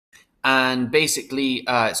And basically,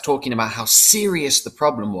 it's talking about how serious the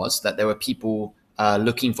problem was, that there were people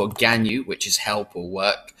looking for ganyu, which is help or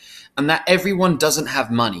work, and that everyone doesn't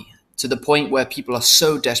have money, to the point where people are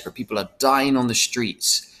so desperate, people are dying on the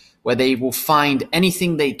streets, where they will find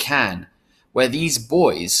anything they can, where these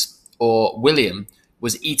boys, or William,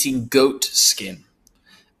 was eating goat skin,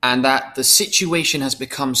 and that the situation has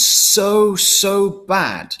become so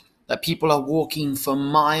bad that people are walking for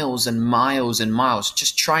miles and miles and miles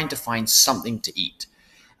just trying to find something to eat.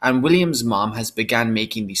 And William's mom has begun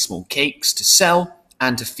making these small cakes to sell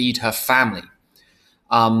and to feed her family.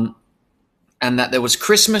 Um, and that there was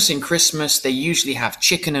Christmas. In Christmas, they usually have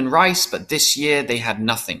chicken and rice, but this year they had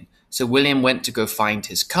nothing. So William went to go find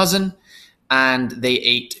his cousin, and they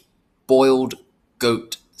ate boiled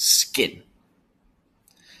goat skin.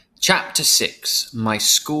 Chapter 6, My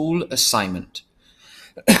School Assignment.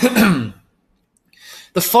 The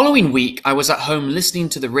following week, I was at home listening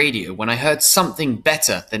to the radio when I heard something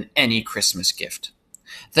better than any Christmas gift.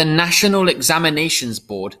 The National Examinations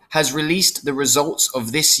Board has released the results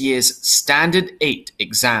of this year's Standard 8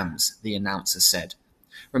 exams, the announcer said.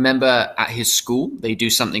 Remember, at his school, they do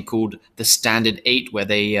something called the Standard 8, where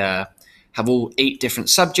they have all 8 different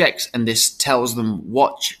subjects, and this tells them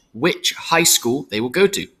which high school they will go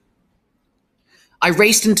to. I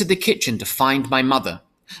raced into the kitchen to find my mother.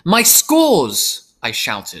 "My scores!" I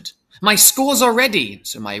shouted. "My scores are ready,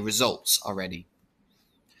 so my results are ready."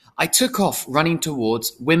 I took off running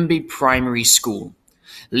towards Wimby Primary School,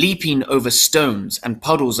 leaping over stones and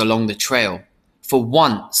puddles along the trail, for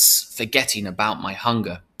once forgetting about my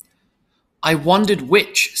hunger. I wondered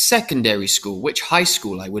which secondary school, which high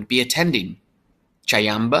school I would be attending.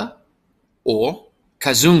 Chayamba or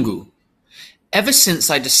Kazungu. Ever since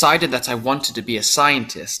I decided that I wanted to be a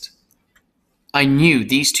scientist, I knew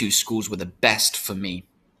these 2 schools were the best for me.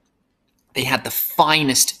 They had the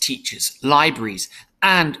finest teachers, libraries,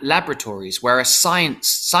 and laboratories where a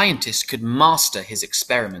scientist could master his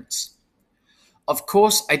experiments. Of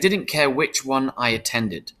course, I didn't care which one I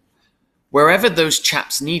attended. Wherever those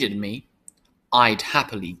chaps needed me, I'd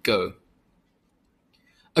happily go.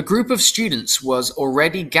 A group of students was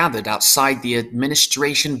already gathered outside the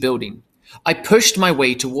administration building. I pushed my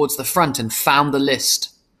way towards the front and found the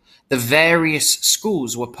list. The various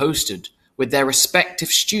schools were posted with their respective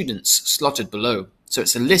students slotted below. So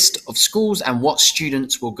it's a list of schools and what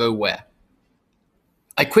students will go where.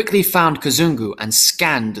 I quickly found Kazungu and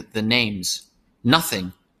scanned the names.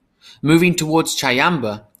 Nothing. Moving towards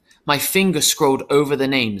Chayamba, my finger scrolled over the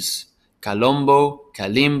names. Kalombo,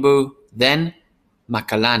 Kalimbu, then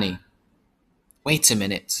Makalani. Wait a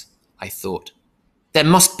minute, I thought. There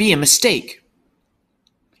must be a mistake.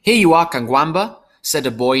 "Here you are, Kangwamba," said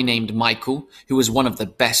a boy named Michael, who was one of the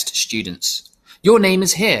best students. "Your name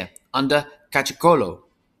is here, under Kachikolo."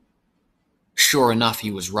 Sure enough,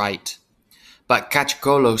 he was right. But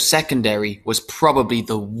Kachikolo Secondary was probably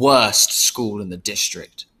the worst school in the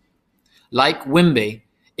district. Like Wimby,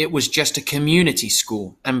 it was just a community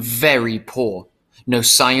school and very poor. No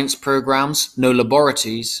science programs, no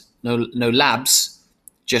laboratories, no labs,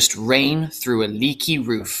 just rain through a leaky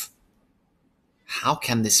roof. How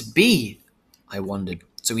can this be? I wondered.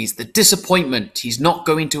 So he's the disappointment. He's not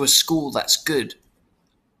going to a school that's good.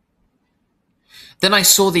 Then I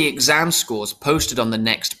saw the exam scores posted on the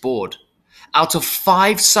next board. Out of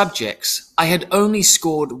 5 subjects, I had only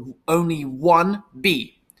scored only 1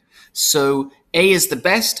 B. So A is the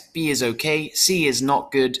best, B is okay, C is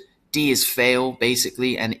not good, D is fail,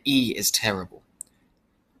 basically, and E is terrible.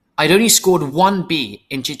 I'd only scored 1 B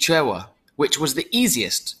in Chichewa, which was the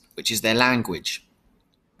easiest, which is their language.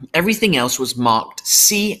 Everything else was marked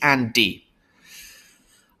C and D.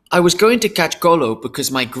 I was going to Kachkolo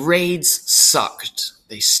because my grades sucked.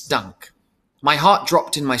 They stunk. My heart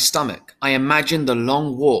dropped in my stomach. I imagined the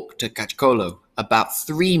long walk to Kachkolo, about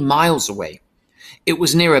 3 miles away. It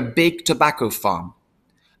was near a big tobacco farm.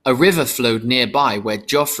 A river flowed nearby where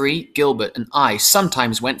Geoffrey, Gilbert, and I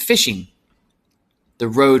sometimes went fishing. The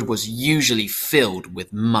road was usually filled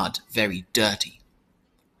with mud, very dirty.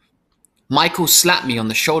 Michael slapped me on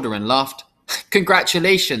the shoulder and laughed.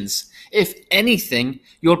 "Congratulations! If anything,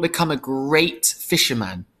 you'll become a great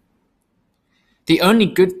fisherman." The only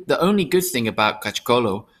good thing about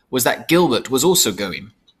Kachkolo was that Gilbert was also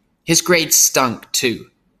going. His grades stunk too.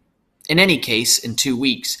 In any case, in 2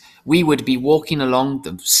 weeks, we would be walking along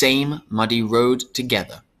the same muddy road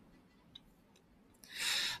together.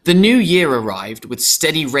 The new year arrived with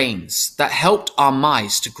steady rains that helped our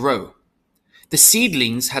maize to grow. The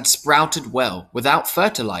seedlings had sprouted well without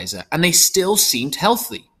fertilizer, and they still seemed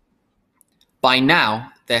healthy. By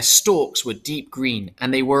now, their stalks were deep green,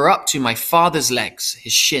 and they were up to my father's legs,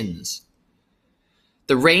 his shins.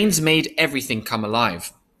 The rains made everything come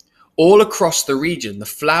alive. All across the region, the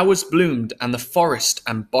flowers bloomed and the forest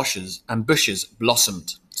and bushes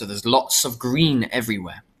blossomed. So there's lots of green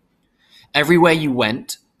everywhere. Everywhere you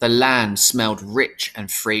went, the land smelled rich and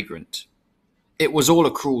fragrant. It was all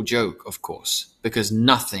a cruel joke, of course, because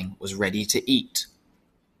nothing was ready to eat.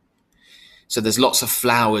 So there's lots of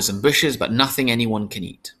flowers and bushes, but nothing anyone can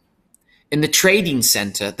eat. In the trading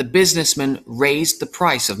center, the businessman raised the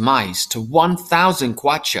price of maize to 1,000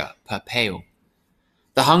 kwacha per pail.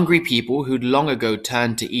 The hungry people who'd long ago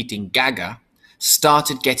turned to eating gaga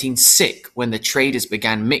started getting sick when the traders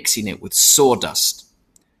began mixing it with sawdust.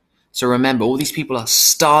 So remember, all these people are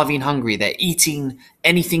starving hungry. They're eating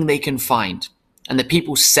anything they can find. And the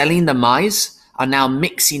people selling the maize are now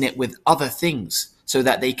mixing it with other things so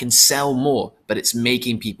that they can sell more, but it's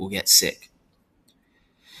making people get sick.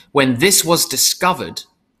 When this was discovered,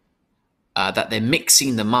 that they're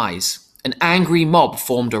mixing the maize, an angry mob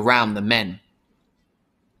formed around the men.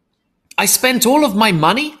 "I spent all of my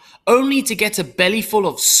money only to get a bellyful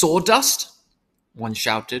of sawdust," one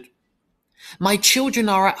shouted. "My children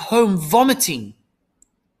are at home vomiting.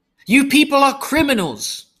 You people are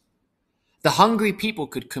criminals." The hungry people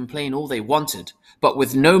could complain all they wanted, but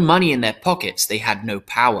with no money in their pockets, they had no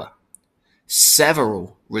power.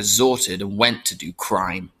 Several resorted and went to do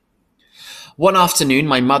crime. One afternoon,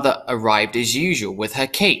 my mother arrived as usual with her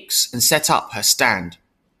cakes and set up her stand.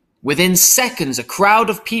 Within seconds, a crowd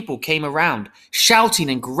of people came around, shouting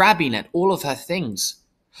and grabbing at all of her things.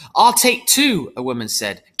 "I'll take 2, a woman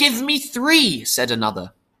said. "Give me 3, said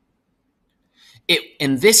another.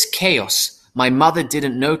 In this chaos, my mother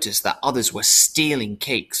didn't notice that others were stealing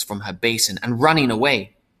cakes from her basin and running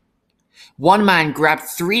away. One man grabbed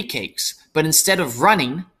 3 cakes, but instead of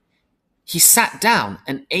running, he sat down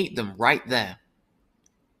and ate them right there.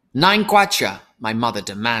 "9 kwacha, my mother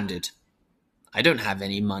demanded. "I don't have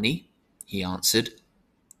any money," he answered.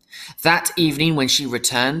 That evening when she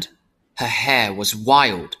returned, her hair was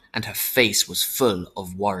wild and her face was full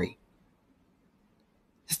of worry.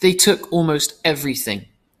 "They took almost everything,"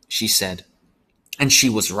 she said. And she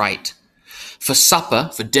was right.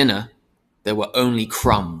 For dinner, there were only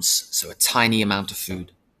crumbs, so a tiny amount of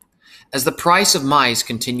food. As the price of maize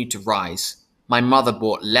continued to rise, my mother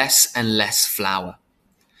bought less and less flour.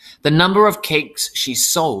 The number of cakes she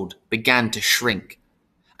sold began to shrink,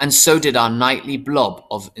 and so did our nightly blob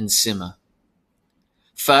of nsima.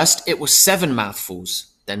 First, it was 7 mouthfuls,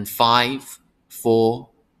 then 5, 4,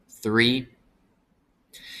 3.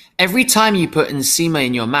 "Every time you put nsima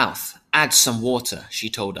in your mouth, add some water," she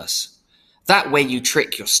told us. "That way you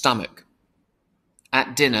trick your stomach."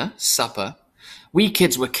 At dinner, supper, we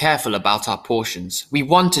kids were careful about our portions. We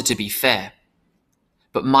wanted to be fair.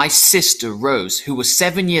 But my sister Rose, who was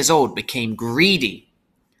 7 years old, became greedy.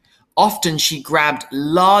 Often she grabbed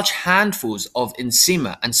large handfuls of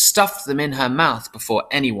nsima and stuffed them in her mouth before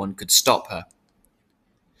anyone could stop her.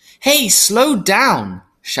 "Hey, slow down,"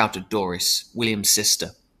 shouted Doris, William's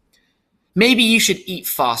sister. "Maybe you should eat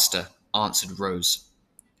faster," answered Rose.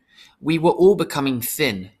 We were all becoming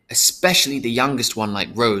thin, especially the youngest one like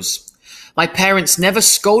Rose. My parents never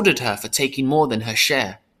scolded her for taking more than her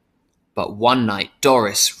share. But one night,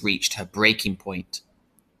 Doris reached her breaking point.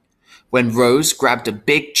 When Rose grabbed a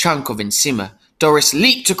big chunk of nsima, Doris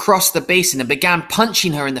leaped across the basin and began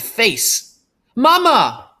punching her in the face.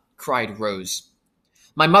 "Mama!" cried Rose.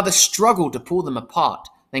 My mother struggled to pull them apart,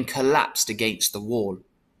 then collapsed against the wall.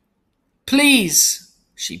 "Please,"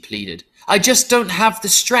 she pleaded, "I just don't have the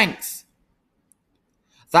strength."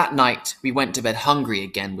 That night, we went to bed hungry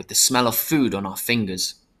again with the smell of food on our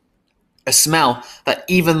fingers. A smell that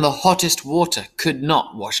even the hottest water could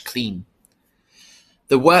not wash clean.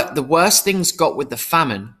 The worse things got with the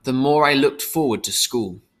famine, the more I looked forward to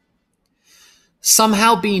school.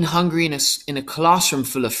 Somehow being hungry in a classroom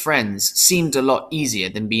full of friends seemed a lot easier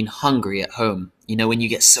than being hungry at home. You know, when you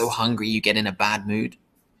get so hungry, you get in a bad mood.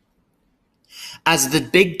 As the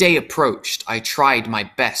big day approached, I tried my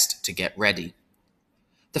best to get ready.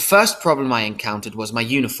 The first problem I encountered was my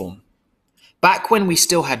uniform. Back when we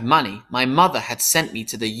still had money, my mother had sent me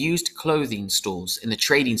to the used clothing stores in the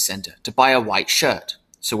trading center to buy a white shirt,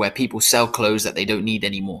 so where people sell clothes that they don't need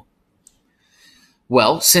anymore.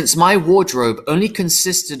 Well, since my wardrobe only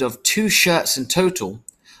consisted of 2 shirts in total,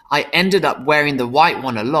 I ended up wearing the white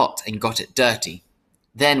one a lot and got it dirty.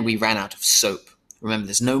 Then we ran out of soap. Remember,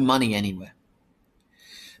 there's no money anywhere.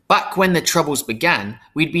 Back when the troubles began,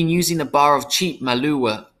 we'd been using a bar of cheap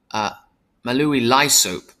Malui lye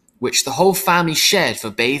soap, which the whole family shared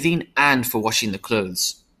for bathing and for washing the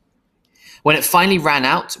clothes. When it finally ran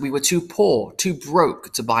out, we were too poor, too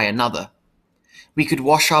broke to buy another. We could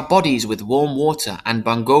wash our bodies with warm water and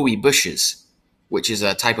bangowi bushes, which is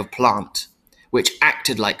a type of plant, which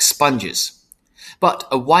acted like sponges. But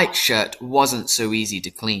a white shirt wasn't so easy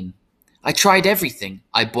to clean. I tried everything.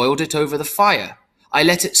 I boiled it over the fire. I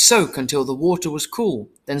let it soak until the water was cool,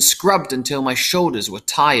 then scrubbed until my shoulders were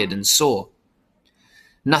tired and sore.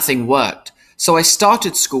 Nothing worked, so I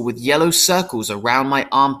started school with yellow circles around my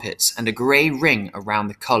armpits and a grey ring around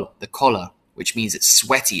the collar, which means it's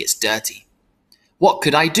sweaty, it's dirty. What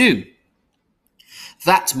could I do?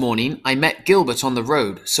 That morning, I met Gilbert on the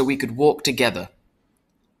road so we could walk together.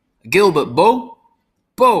 Gilbert, Bo?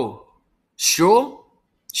 Bo. Sure?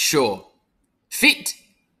 Sure. Fit?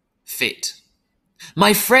 Fit.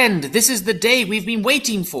 My friend, this is the day we've been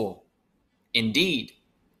waiting for. Indeed.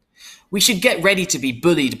 We should get ready to be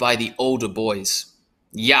bullied by the older boys.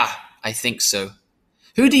 Yeah, I think so.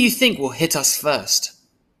 Who do you think will hit us first?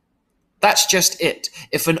 That's just it.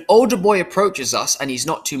 If an older boy approaches us and he's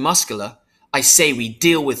not too muscular, I say we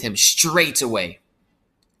deal with him straight away.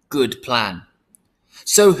 Good plan.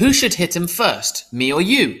 So who should hit him first, me or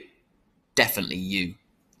you? Definitely you.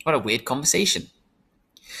 What a weird conversation.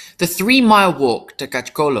 The 3-mile walk to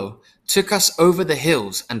Kachkolo took us over the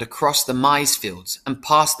hills and across the maize fields and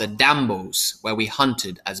past the dambos where we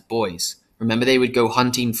hunted as boys. Remember they would go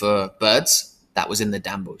hunting for birds? That was in the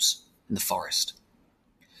dambos, in the forest.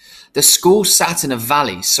 The school sat in a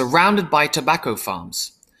valley surrounded by tobacco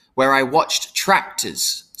farms, where I watched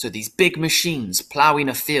tractors, so these big machines ploughing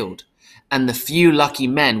a field, and the few lucky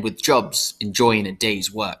men with jobs enjoying a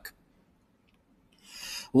day's work.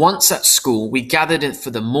 Once at school, we gathered for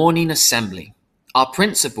the morning assembly. Our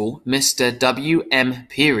principal, Mr. W. M.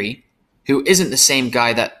 Peary, who isn't the same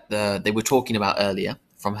guy that they were talking about earlier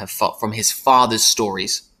from his father's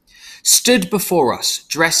stories, stood before us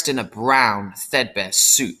dressed in a brown, threadbare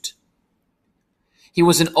suit. He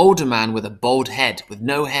was an older man with a bald head with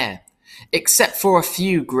no hair, except for a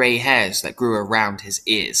few grey hairs that grew around his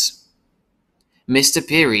ears. Mr.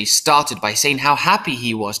 Peary started by saying how happy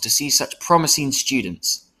he was to see such promising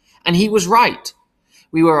students, and he was right.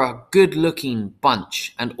 We were a good-looking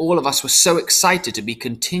bunch, and all of us were so excited to be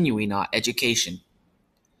continuing our education.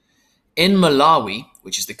 In Malawi,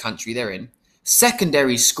 which is the country they're in,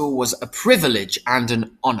 secondary school was a privilege and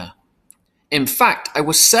an honor. In fact, I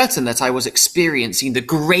was certain that I was experiencing the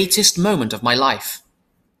greatest moment of my life.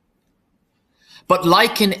 But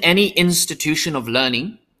like in any institution of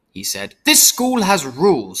learning, he said, this school has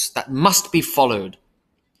rules that must be followed.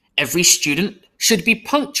 Every student should be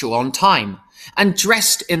punctual on time and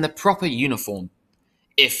dressed in the proper uniform.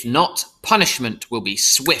 If not, punishment will be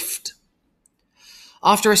swift.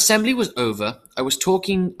 After assembly was over, I was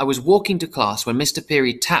walking to class when Mr.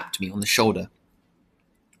 Peary tapped me on the shoulder.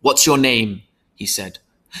 What's your name? He said.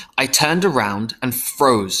 I turned around and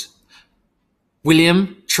froze.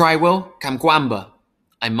 William Trywell Kamkwamba,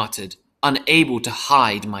 I muttered, unable to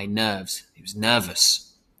hide my nerves. He was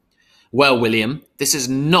nervous. Well, William, this is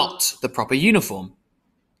not the proper uniform.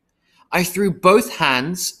 I threw both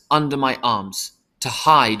hands under my arms to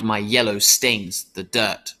hide my yellow stains, the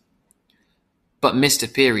dirt. But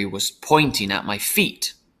Mr. Peary was pointing at my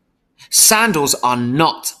feet. Sandals are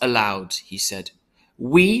not allowed, he said.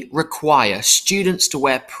 We require students to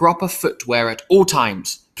wear proper footwear at all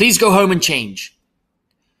times. Please go home and change.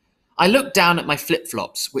 I looked down at my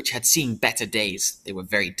flip-flops, which had seen better days. They were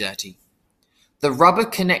very dirty. The rubber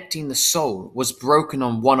connecting the sole was broken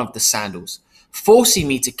on one of the sandals, forcing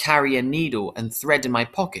me to carry a needle and thread in my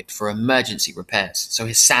pocket for emergency repairs, so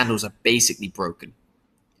his sandals are basically broken.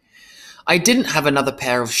 I didn't have another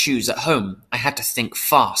pair of shoes at home. I had to think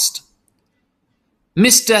fast.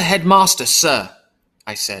 Mr. Headmaster, sir,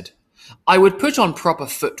 I said, I would put on proper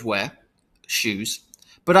footwear, shoes,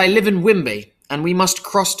 but I live in Wimbe and we must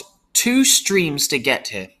cross 2 streams to get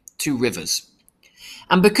here, 2 rivers.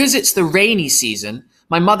 And because it's the rainy season,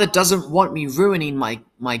 my mother doesn't want me ruining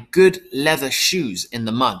my good leather shoes in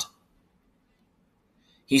the mud.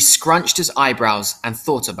 He scrunched his eyebrows and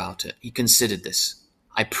thought about it. He considered this.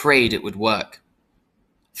 I prayed it would work.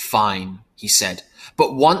 Fine, he said,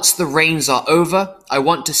 but once the rains are over, I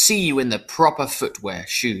want to see you in the proper footwear,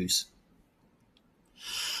 shoes.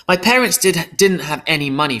 My parents didn't have any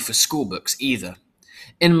money for school books either.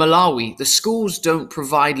 In Malawi, the schools don't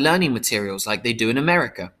provide learning materials like they do in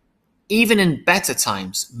America. Even in better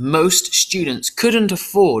times, most students couldn't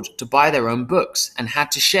afford to buy their own books and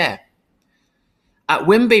had to share. At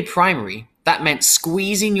Wimbe Primary, that meant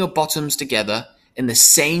squeezing your bottoms together in the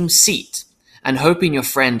same seat and hoping your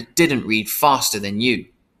friend didn't read faster than you.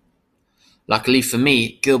 Luckily for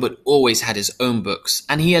me, Gilbert always had his own books,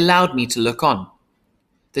 and he allowed me to look on.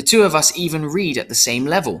 The two of us even read at the same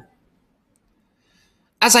level.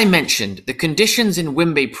 As I mentioned, the conditions in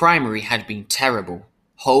Wimbay Primary had been terrible.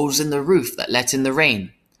 Holes in the roof that let in the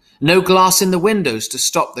rain. No glass in the windows to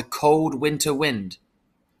stop the cold winter wind.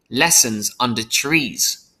 Lessons under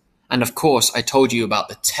trees. And of course, I told you about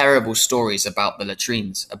the terrible stories about the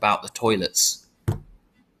latrines, about the toilets.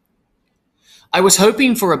 I was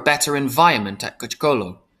hoping for a better environment at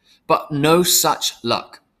Cochcolo, but no such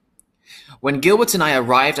luck. When Gilbert and I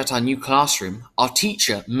arrived at our new classroom, our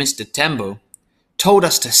teacher, Mr. Tembo, told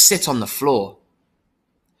us to sit on the floor.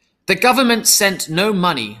 The government sent no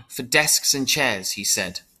money for desks and chairs, he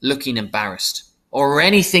said, looking embarrassed, or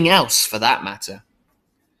anything else for that matter.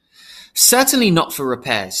 Certainly not for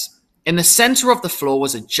repairs. In the center of the floor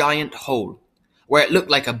was a giant hole, where it looked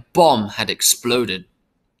like a bomb had exploded.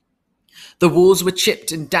 The walls were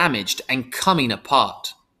chipped and damaged and coming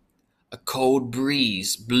apart. A cold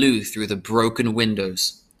breeze blew through the broken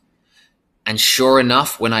windows. And sure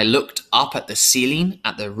enough, when I looked up at the ceiling,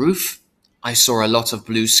 at the roof, I saw a lot of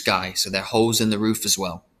blue sky, so there are holes in the roof as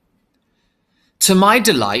well. To my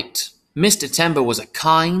delight, Mr. Tembo was a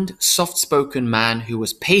kind, soft-spoken man who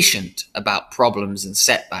was patient about problems and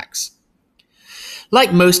setbacks.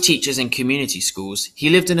 Like most teachers in community schools, he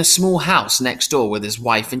lived in a small house next door with his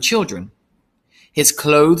wife and children. His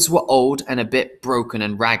clothes were old and a bit broken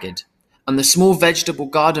and ragged, and the small vegetable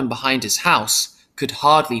garden behind his house could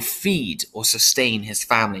hardly feed or sustain his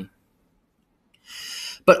family.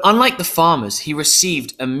 But unlike the farmers, he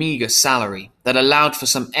received a meager salary that allowed for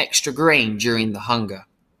some extra grain during the hunger.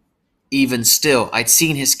 Even still, I'd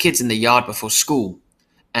seen his kids in the yard before school,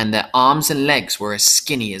 and their arms and legs were as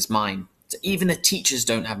skinny as mine, so even the teachers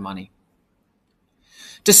don't have money.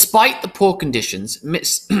 Despite the poor conditions,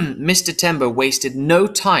 Mr. Tembo wasted no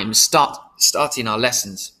time starting our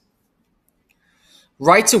lessons.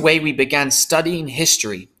 Right away, we began studying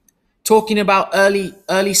history, talking about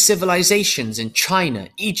early civilizations in China,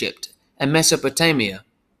 Egypt, and Mesopotamia.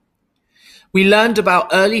 We learned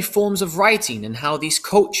about early forms of writing and how these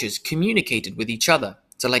cultures communicated with each other,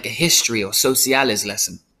 so like a history or sociales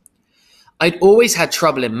lesson. I'd always had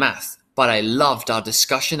trouble in math, but I loved our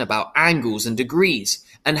discussion about angles and degrees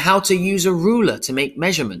and how to use a ruler to make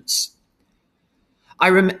measurements. I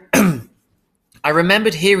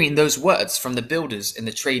remembered hearing those words from the builders in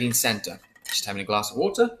the trading center. Just having a glass of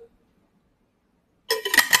water.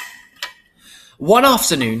 One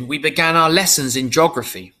afternoon, we began our lessons in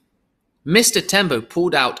geography. Mr. Tembo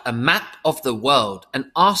pulled out a map of the world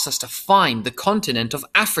and asked us to find the continent of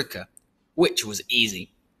Africa, which was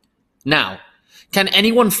easy. Now, can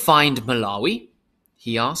anyone find Malawi?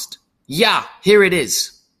 He asked. Yeah, here it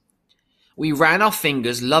is. We ran our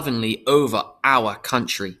fingers lovingly over our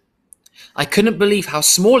country. I couldn't believe how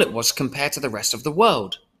small it was compared to the rest of the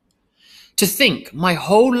world. To think my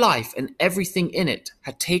whole life and everything in it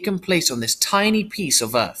had taken place on this tiny piece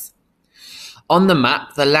of earth. On the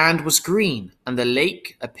map, the land was green, and the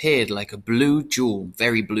lake appeared like a blue jewel,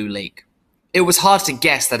 very blue lake. It was hard to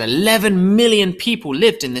guess that 11 million people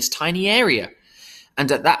lived in this tiny area,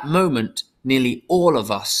 and at that moment, nearly all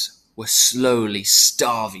of us were slowly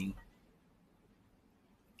starving.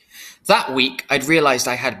 That week, I'd realized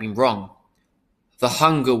I had been wrong. The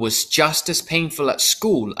hunger was just as painful at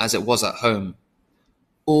school as it was at home.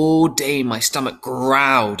 All day my stomach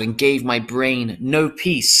growled and gave my brain no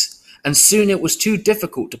peace, and soon it was too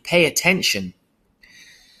difficult to pay attention.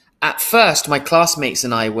 At first, my classmates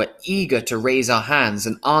and I were eager to raise our hands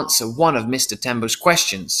and answer one of Mr. Tembo's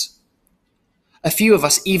questions. A few of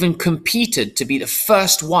us even competed to be the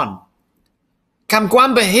first one.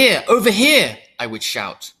 "Kamgwamba here, over here," I would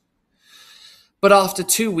shout. But after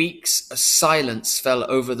 2 weeks, a silence fell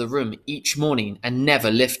over the room each morning and never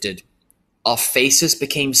lifted. Our faces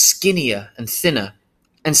became skinnier and thinner,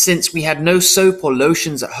 and since we had no soap or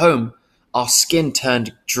lotions at home, our skin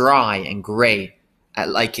turned dry and grey,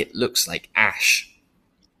 like it looks like ash.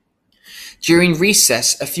 During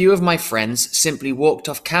recess, a few of my friends simply walked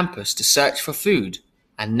off campus to search for food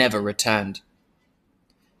and never returned.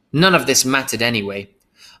 None of this mattered anyway.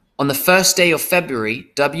 On the first day of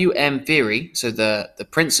February, W.M. Veery, so the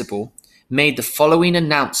principal, made the following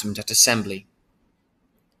announcement at assembly.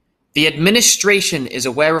 The administration is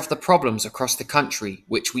aware of the problems across the country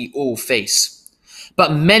which we all face,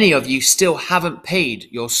 but many of you still haven't paid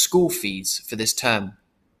your school fees for this term.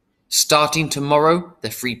 Starting tomorrow,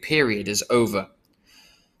 the free period is over.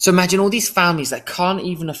 So imagine all these families that can't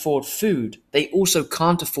even afford food. They also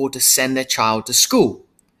can't afford to send their child to school,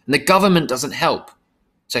 and the government doesn't help.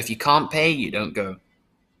 So if you can't pay, you don't go.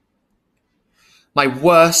 My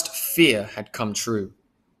worst fear had come true.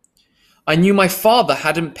 I knew my father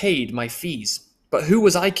hadn't paid my fees, but who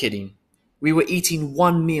was I kidding? We were eating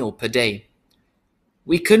 1 meal per day.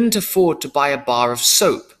 We couldn't afford to buy a bar of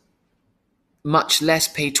soap, much less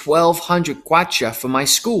pay 1,200 kwacha for my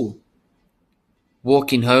school.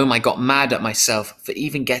 Walking home, I got mad at myself for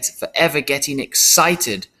ever getting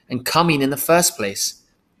excited and coming in the first place.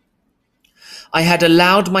 I had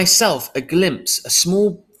allowed myself a glimpse, a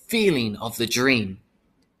small feeling of the dream,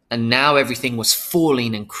 and now everything was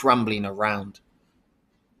falling and crumbling around.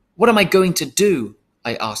 What am I going to do?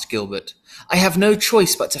 I asked Gilbert. I have no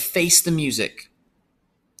choice but to face the music.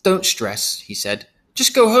 Don't stress, he said.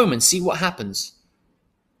 Just go home and see what happens.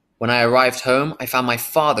 When I arrived home, I found my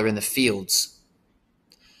father in the fields.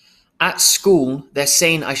 At school, they're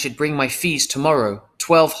saying I should bring my fees tomorrow,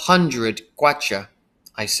 1,200 kwacha,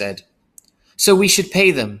 I said. So we should pay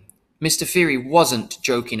them. Mr. Phiri wasn't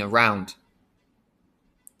joking around.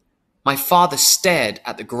 My father stared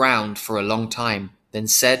at the ground for a long time, then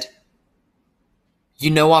said, You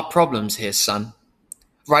know our problems here, son.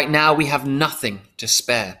 Right now we have nothing to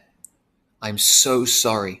spare. I'm so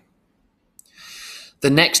sorry. The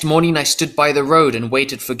next morning I stood by the road and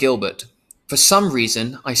waited for Gilbert. For some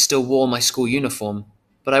reason, I still wore my school uniform,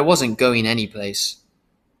 but I wasn't going anyplace.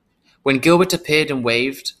 When Gilbert appeared and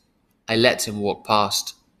waved, I let him walk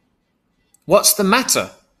past. What's the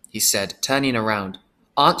matter? He said, turning around.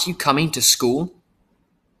 Aren't you coming to school?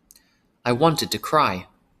 I wanted to cry.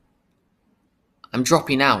 I'm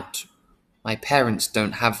dropping out. My parents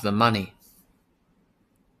don't have the money.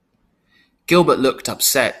 Gilbert looked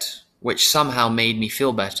upset, which somehow made me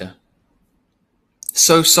feel better.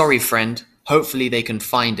 So sorry, friend. Hopefully they can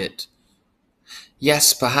find it.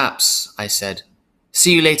 Yes, perhaps, I said.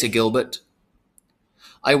 See you later, Gilbert.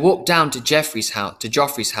 I walked down to Joffrey's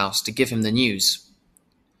house to give him the news.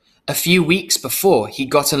 A few weeks before,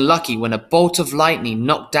 he'd got unlucky when a bolt of lightning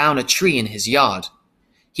knocked down a tree in his yard.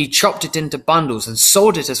 He chopped it into bundles and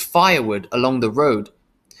sold it as firewood along the road.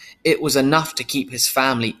 It was enough to keep his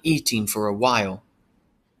family eating for a while.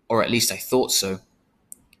 Or at least I thought so.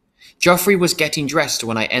 Joffrey was getting dressed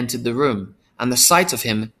when I entered the room, and the sight of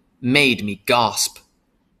him made me gasp.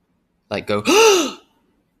 Like go,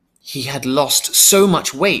 He had lost so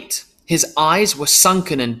much weight. His eyes were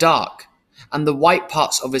sunken and dark, and the white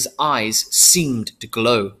parts of his eyes seemed to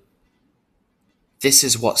glow. This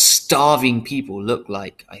is what starving people look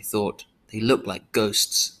like, I thought. They look like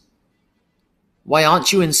ghosts. Why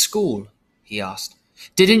aren't you in school? He asked.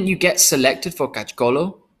 Didn't you get selected for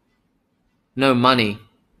Kachkolo? No money.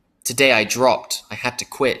 Today I dropped. I had to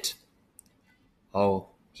quit. Oh,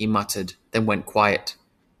 he muttered, then went quiet.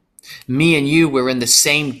 Me and you were in the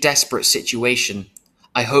same desperate situation.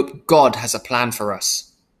 I hope God has a plan for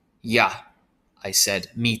us. Yeah, I said,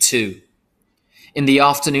 me too. In the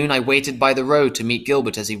afternoon, I waited by the road to meet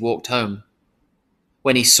Gilbert as he walked home.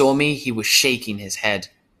 When he saw me, he was shaking his head.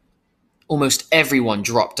 Almost everyone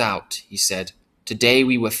dropped out, he said. Today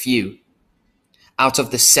we were few. Out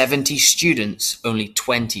of the 70 students, only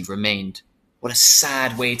 20 remained. What a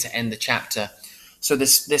sad way to end the chapter. So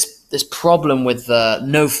this problem with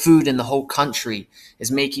no food in the whole country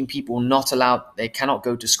is making people not allowed. They cannot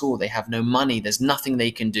go to school. They have no money. There's nothing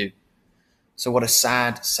they can do. So what a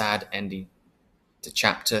sad, sad ending to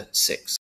chapter 6.